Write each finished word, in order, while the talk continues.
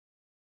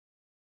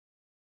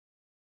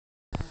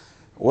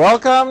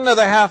Welcome to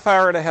the half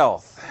hour to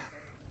health.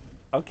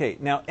 Okay,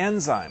 now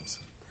enzymes.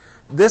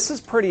 This is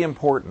pretty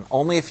important,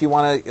 only if you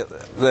want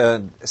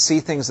to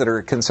see things that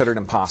are considered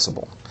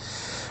impossible.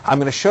 I'm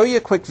going to show you a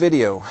quick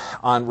video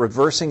on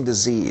reversing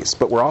disease,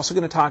 but we're also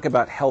going to talk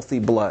about healthy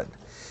blood.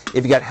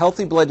 If you got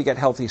healthy blood, you got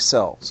healthy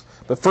cells.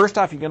 But first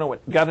off, you got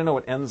to know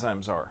what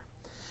enzymes are.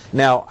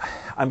 Now,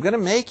 I'm going to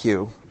make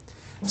you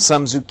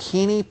some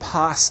zucchini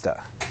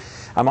pasta.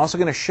 I'm also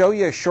going to show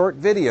you a short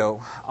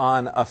video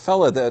on a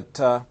fella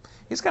that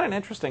he's got an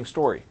interesting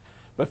story.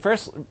 But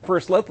first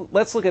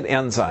let's look at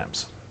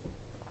enzymes.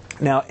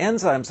 Now,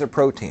 enzymes are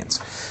proteins.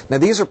 Now,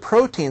 these are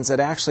proteins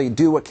that actually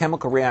do a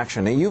chemical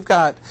reaction. Now, you've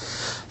got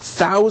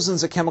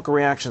thousands of chemical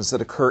reactions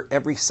that occur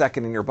every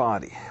second in your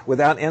body.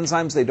 Without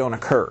enzymes, they don't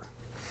occur.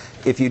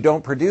 If you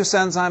don't produce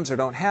enzymes or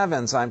don't have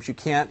enzymes,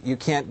 you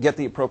can't get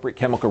the appropriate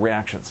chemical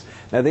reactions.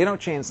 Now, they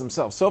don't change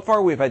themselves. So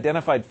far, we've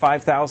identified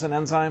 5,000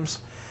 enzymes.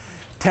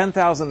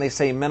 10,000, they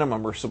say,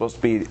 minimum are supposed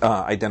to be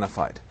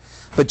identified.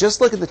 But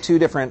just look at the two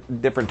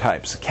different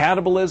types,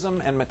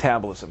 catabolism and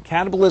metabolism.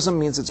 Catabolism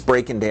means it's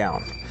breaking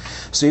down.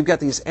 So you've got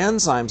these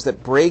enzymes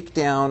that break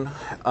down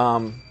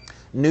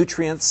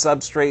nutrients,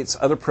 substrates,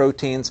 other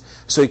proteins,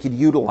 so you can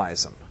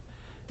utilize them.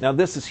 Now,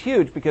 this is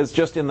huge because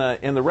just in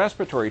the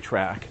respiratory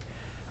tract,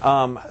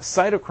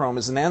 cytochrome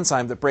is an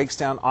enzyme that breaks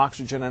down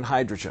oxygen and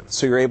hydrogen,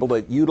 so you're able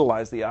to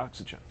utilize the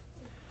oxygen.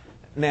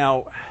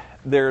 Now,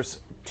 there's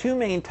two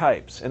main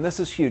types, and this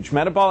is huge.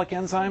 Metabolic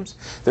enzymes,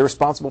 they're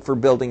responsible for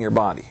building your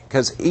body,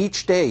 because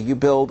each day you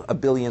build 1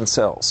 billion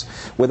cells.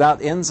 Without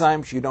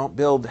enzymes, you don't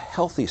build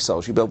healthy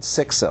cells, you build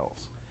sick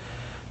cells.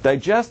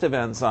 Digestive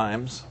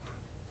enzymes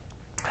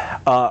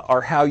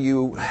are how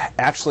you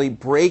actually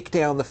break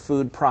down the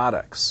food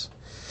products.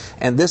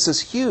 And this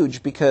is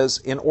huge because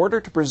in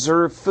order to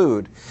preserve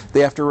food,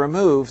 they have to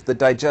remove the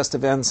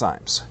digestive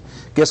enzymes.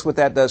 Guess what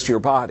that does to your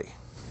body?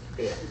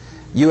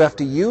 You have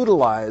to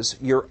utilize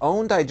your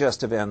own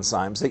digestive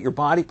enzymes that your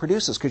body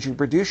produces, because you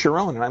produce your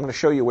own, and I'm going to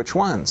show you which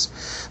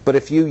ones. But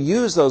if you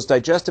use those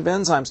digestive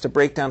enzymes to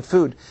break down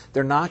food,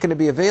 they're not going to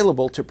be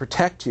available to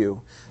protect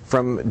you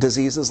from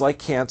diseases like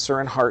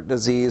cancer and heart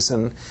disease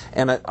and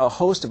a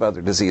host of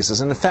other diseases.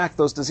 And in fact,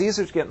 those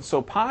diseases are getting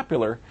so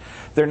popular,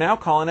 they're now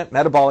calling it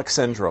metabolic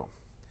syndrome.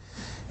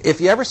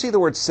 If you ever see the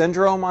word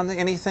syndrome on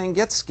anything,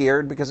 get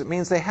scared, because it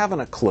means they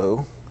haven't a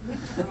clue.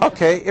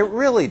 Okay, it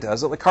really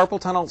does. Like carpal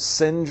tunnel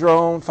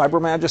syndrome,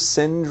 fibromyalgia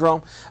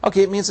syndrome.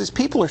 Okay, it means these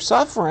people are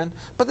suffering,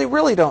 but they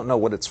really don't know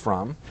what it's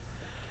from.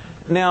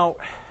 Now,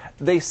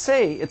 they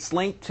say it's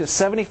linked to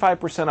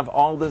 75% of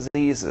all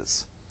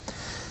diseases.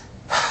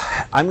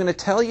 I'm going to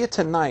tell you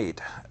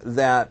tonight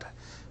that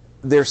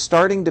they're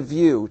starting to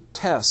view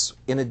tests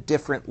in a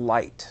different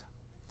light.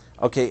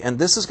 Okay, and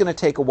this is going to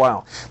take a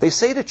while. They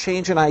say to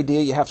change an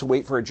idea, you have to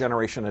wait for a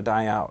generation to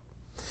die out.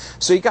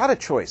 So you got a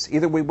choice.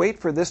 Either we wait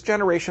for this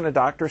generation of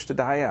doctors to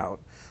die out,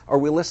 or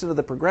we listen to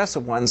the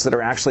progressive ones that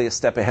are actually a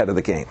step ahead of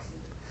the game.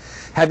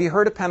 Have you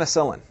heard of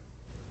penicillin?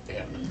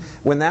 Yeah.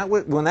 When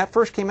that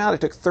first came out,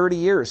 it took 30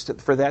 years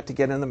for that to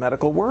get in the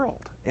medical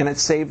world, and it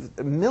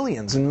saved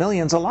millions and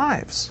millions of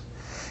lives.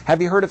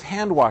 Have you heard of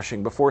hand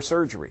washing before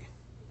surgery?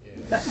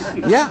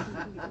 Yeah.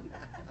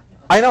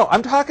 I know.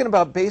 I'm talking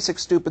about basic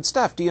stupid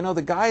stuff. Do you know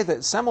the guy that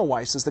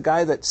Semmelweis is the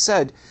guy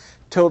that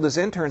told his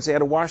interns they had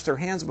to wash their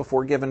hands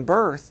before giving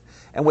birth,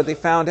 and what they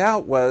found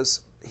out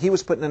was he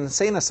was put in an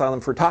insane asylum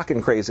for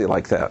talking crazy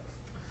like that.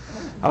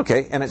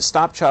 Okay, and it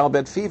stopped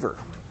childbed fever.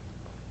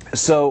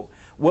 So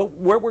what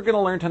we're going to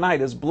learn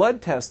tonight is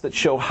blood tests that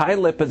show high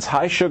lipids,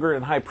 high sugar,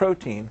 and high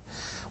protein.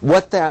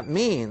 What that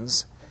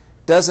means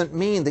doesn't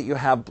mean that you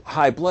have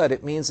high blood.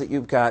 It means that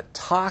you've got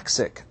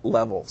toxic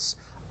levels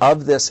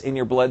of this in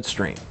your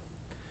bloodstream.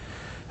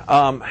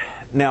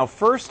 Now,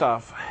 first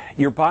off,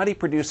 your body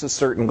produces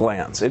certain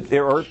glands. It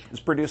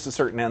produces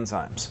certain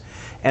enzymes.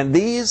 And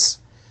these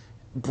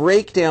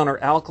break down or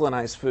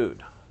alkalinize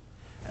food.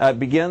 It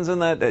begins in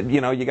that,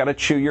 you got to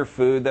chew your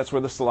food. That's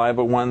where the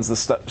saliva ones, the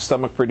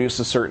stomach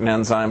produces certain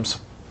enzymes.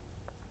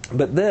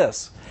 But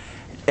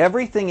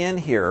everything in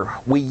here,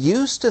 we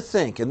used to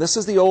think, and this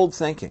is the old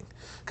thinking,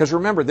 because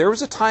remember, there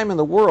was a time in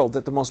the world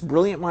that the most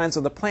brilliant minds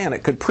on the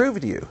planet could prove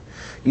to you,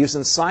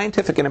 using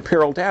scientific and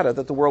empirical data,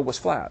 that the world was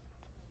flat.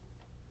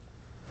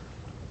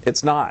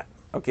 It's not.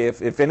 Okay,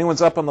 if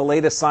anyone's up on the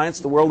latest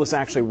science, the world is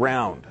actually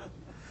round.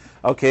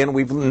 Okay, and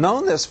we've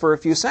known this for a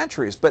few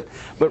centuries. But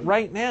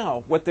right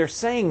now, what they're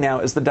saying now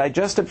is the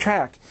digestive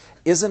tract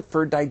isn't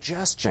for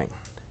digestion.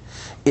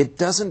 It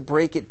doesn't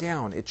break it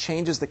down. It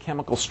changes the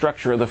chemical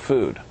structure of the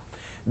food.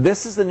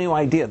 This is the new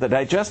idea. The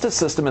digestive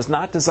system is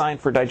not designed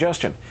for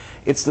digestion.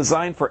 It's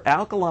designed for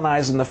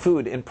alkalinizing the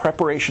food in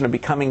preparation of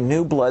becoming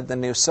new blood, the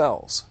new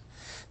cells.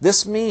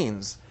 This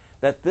means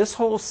that this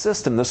whole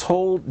system, this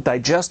whole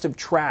digestive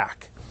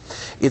tract,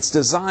 it's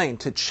designed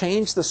to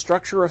change the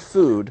structure of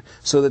food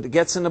so that it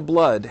gets into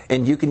blood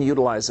and you can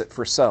utilize it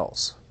for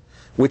cells,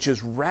 which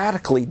is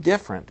radically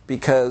different,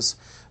 because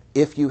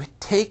if you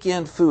take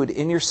in food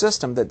in your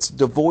system that's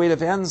devoid of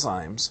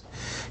enzymes,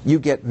 you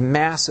get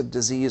massive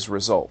disease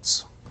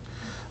results.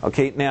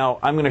 Okay, now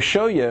I'm going to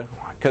show you,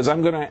 because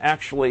I'm going to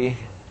actually,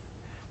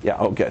 yeah,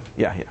 oh good,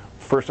 yeah.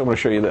 First I'm going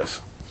to show you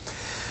this.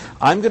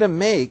 I'm going to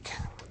make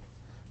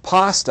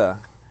pasta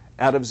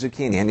out of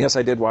zucchini. And yes,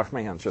 I did wash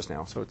my hands just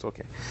now, so it's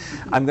okay.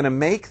 I'm going to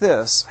make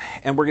this,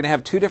 and we're going to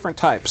have two different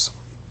types.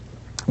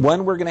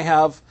 One, we're going to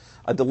have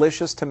a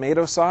delicious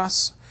tomato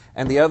sauce,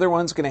 and the other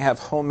one's going to have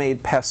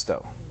homemade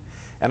pesto.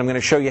 And I'm going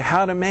to show you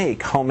how to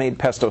make homemade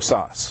pesto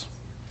sauce.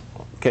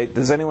 Okay,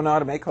 does anyone know how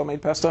to make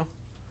homemade pesto?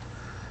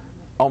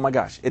 Oh my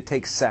gosh, it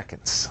takes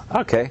seconds.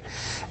 Okay,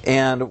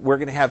 and we're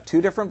going to have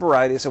two different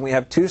varieties, and we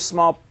have two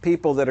small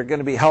people that are going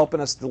to be helping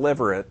us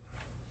deliver it.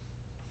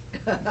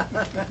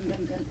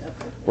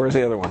 Where's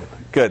the other one?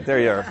 Good, there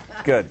you are.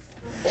 Good.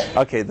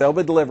 Okay, they'll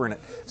be delivering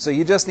it. So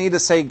you just need to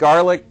say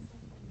garlic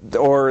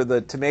or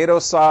the tomato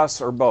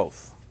sauce or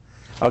both.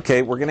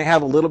 Okay, we're going to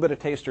have a little bit of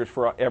tasters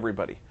for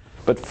everybody.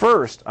 But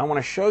first, I want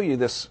to show you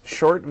this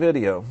short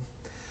video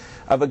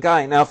of a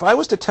guy. Now, if I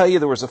was to tell you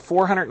there was a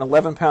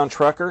 411-pound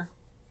trucker,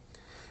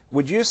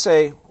 would you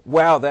say,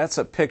 wow, that's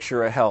a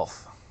picture of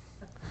health?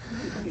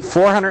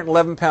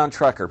 411-pound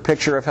trucker,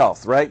 picture of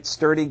health, right?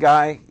 Sturdy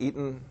guy,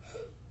 eating...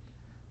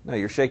 No,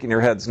 you're shaking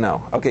your heads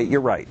no. Okay, you're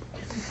right.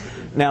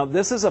 Now,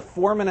 this is a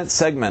 4-minute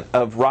segment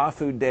of Raw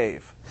Food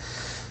Dave.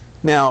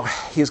 Now,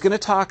 he's going to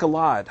talk a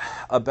lot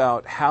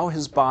about how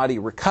his body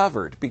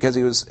recovered because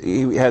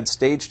he had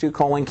stage 2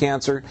 colon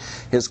cancer.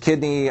 His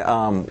kidney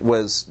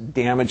was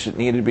damaged. It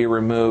needed to be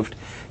removed.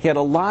 He had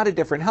a lot of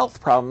different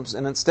health problems,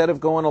 and instead of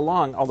going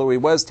along, although he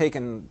was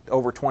taking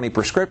over 20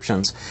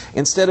 prescriptions,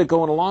 instead of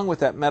going along with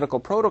that medical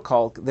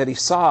protocol that he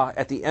saw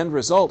at the end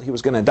result, he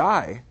was going to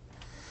die,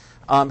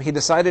 he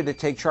decided to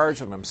take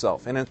charge of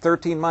himself. And in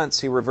 13 months,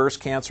 he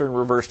reversed cancer and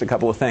reversed a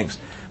couple of things.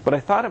 But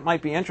I thought it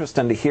might be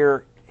interesting to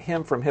hear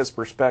him from his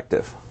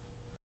perspective.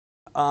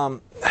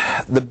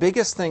 The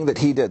biggest thing that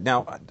he did,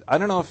 now I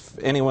don't know if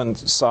anyone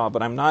saw,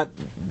 but I'm not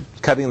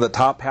cutting the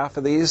top half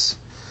of these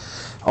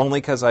only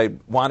because I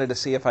wanted to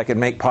see if I could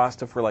make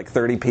pasta for like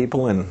 30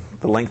 people in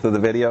the length of the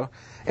video,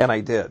 and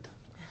I did.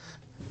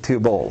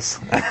 2 bowls.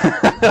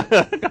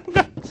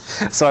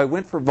 So I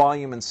went for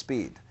volume and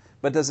speed.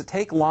 But does it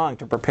take long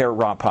to prepare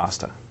raw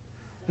pasta?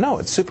 No,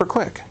 it's super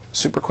quick,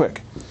 super quick.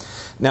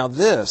 Now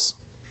this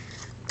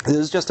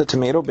is just a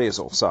tomato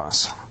basil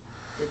sauce.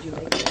 Did you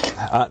make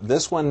it?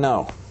 This one,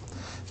 no.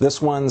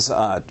 This one's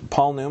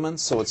Paul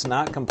Newman's, so it's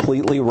not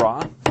completely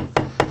raw.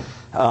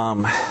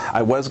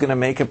 I was going to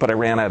make it, but I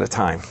ran out of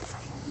time.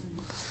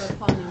 But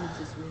Paul Newman's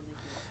is really good.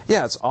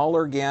 Yeah, it's all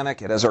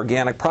organic. It has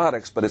organic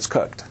products, but it's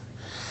cooked.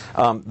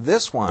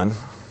 This one,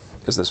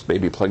 is this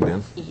baby plugged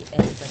in?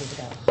 Everybody's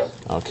got it.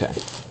 Okay.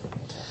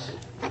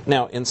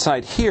 Now,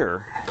 inside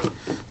here,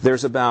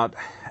 there's about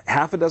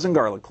half a dozen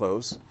garlic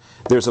cloves.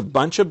 There's a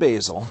bunch of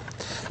basil.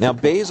 Now,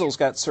 basil's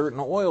got certain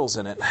oils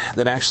in it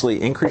that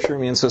actually increase your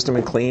immune system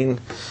and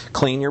clean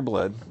your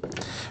blood.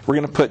 We're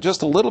going to put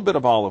just a little bit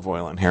of olive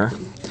oil in here.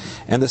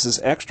 And this is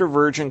extra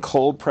virgin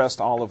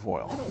cold-pressed olive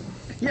oil.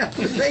 Yeah,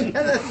 you're thinking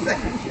of the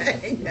same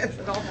thing. That's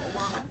an awful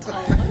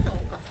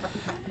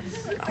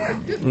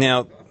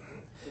lot.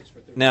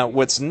 Now,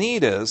 what's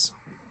neat is,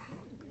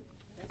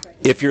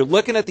 if you're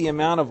looking at the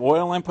amount of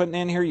oil I'm putting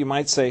in here, you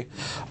might say,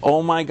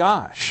 oh my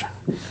gosh,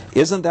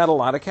 isn't that a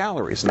lot of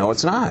calories? No,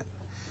 it's not,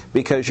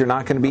 because you're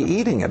not going to be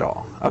eating it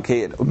all.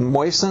 Okay, it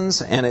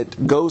moistens and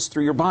it goes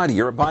through your body.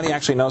 Your body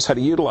actually knows how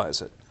to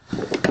utilize it.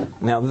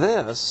 Now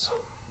this,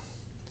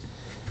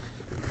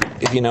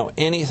 if you know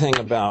anything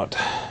about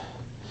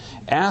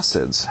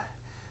acids,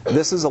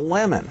 this is a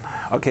lemon.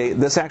 Okay,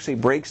 this actually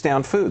breaks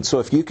down food. So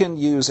if you can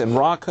use in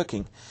raw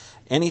cooking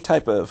any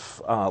type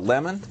of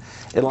lemon,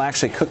 it'll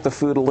actually cook the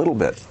food a little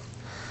bit.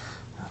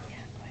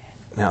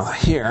 Now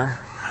here,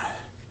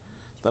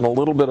 then a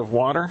little bit of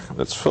water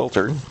that's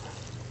filtered,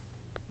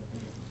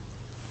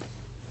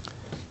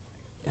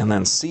 and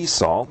then sea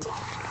salt.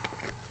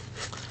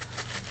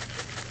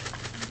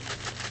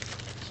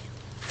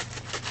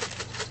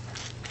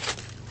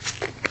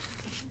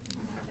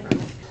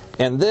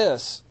 And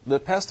this, the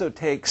pesto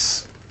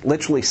takes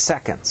literally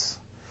seconds.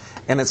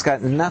 And it's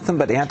got nothing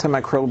but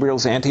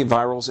antimicrobials,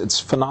 antivirals. It's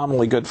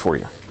phenomenally good for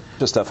you.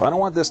 Just stuff. I don't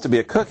want this to be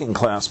a cooking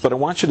class, but I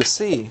want you to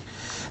see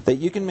that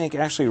you can make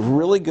actually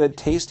really good,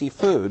 tasty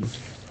food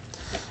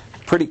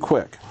pretty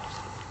quick.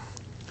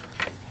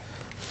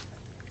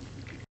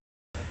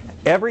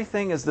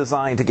 Everything is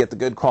designed to get the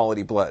good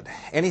quality blood.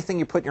 Anything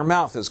you put in your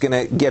mouth is going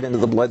to get into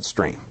the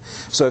bloodstream.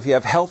 So if you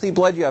have healthy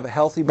blood, you have a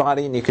healthy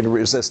body and you can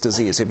resist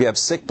disease. If you have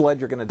sick blood,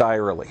 you're going to die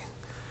early.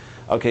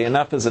 Okay,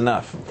 enough is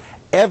enough.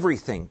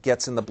 Everything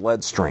gets in the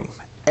bloodstream.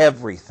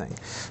 Everything.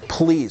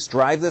 Please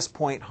drive this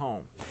point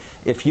home.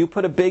 If you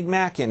put a Big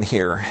Mac in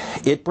here,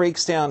 it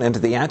breaks down into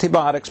the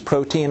antibiotics,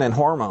 protein, and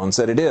hormones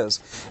that it is.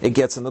 It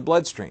gets in the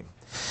bloodstream.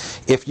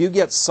 If you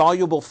get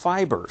soluble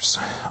fibers,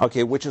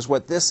 okay, which is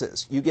what this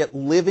is, you get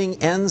living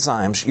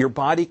enzymes, your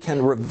body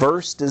can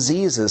reverse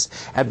diseases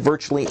at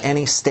virtually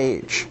any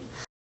stage.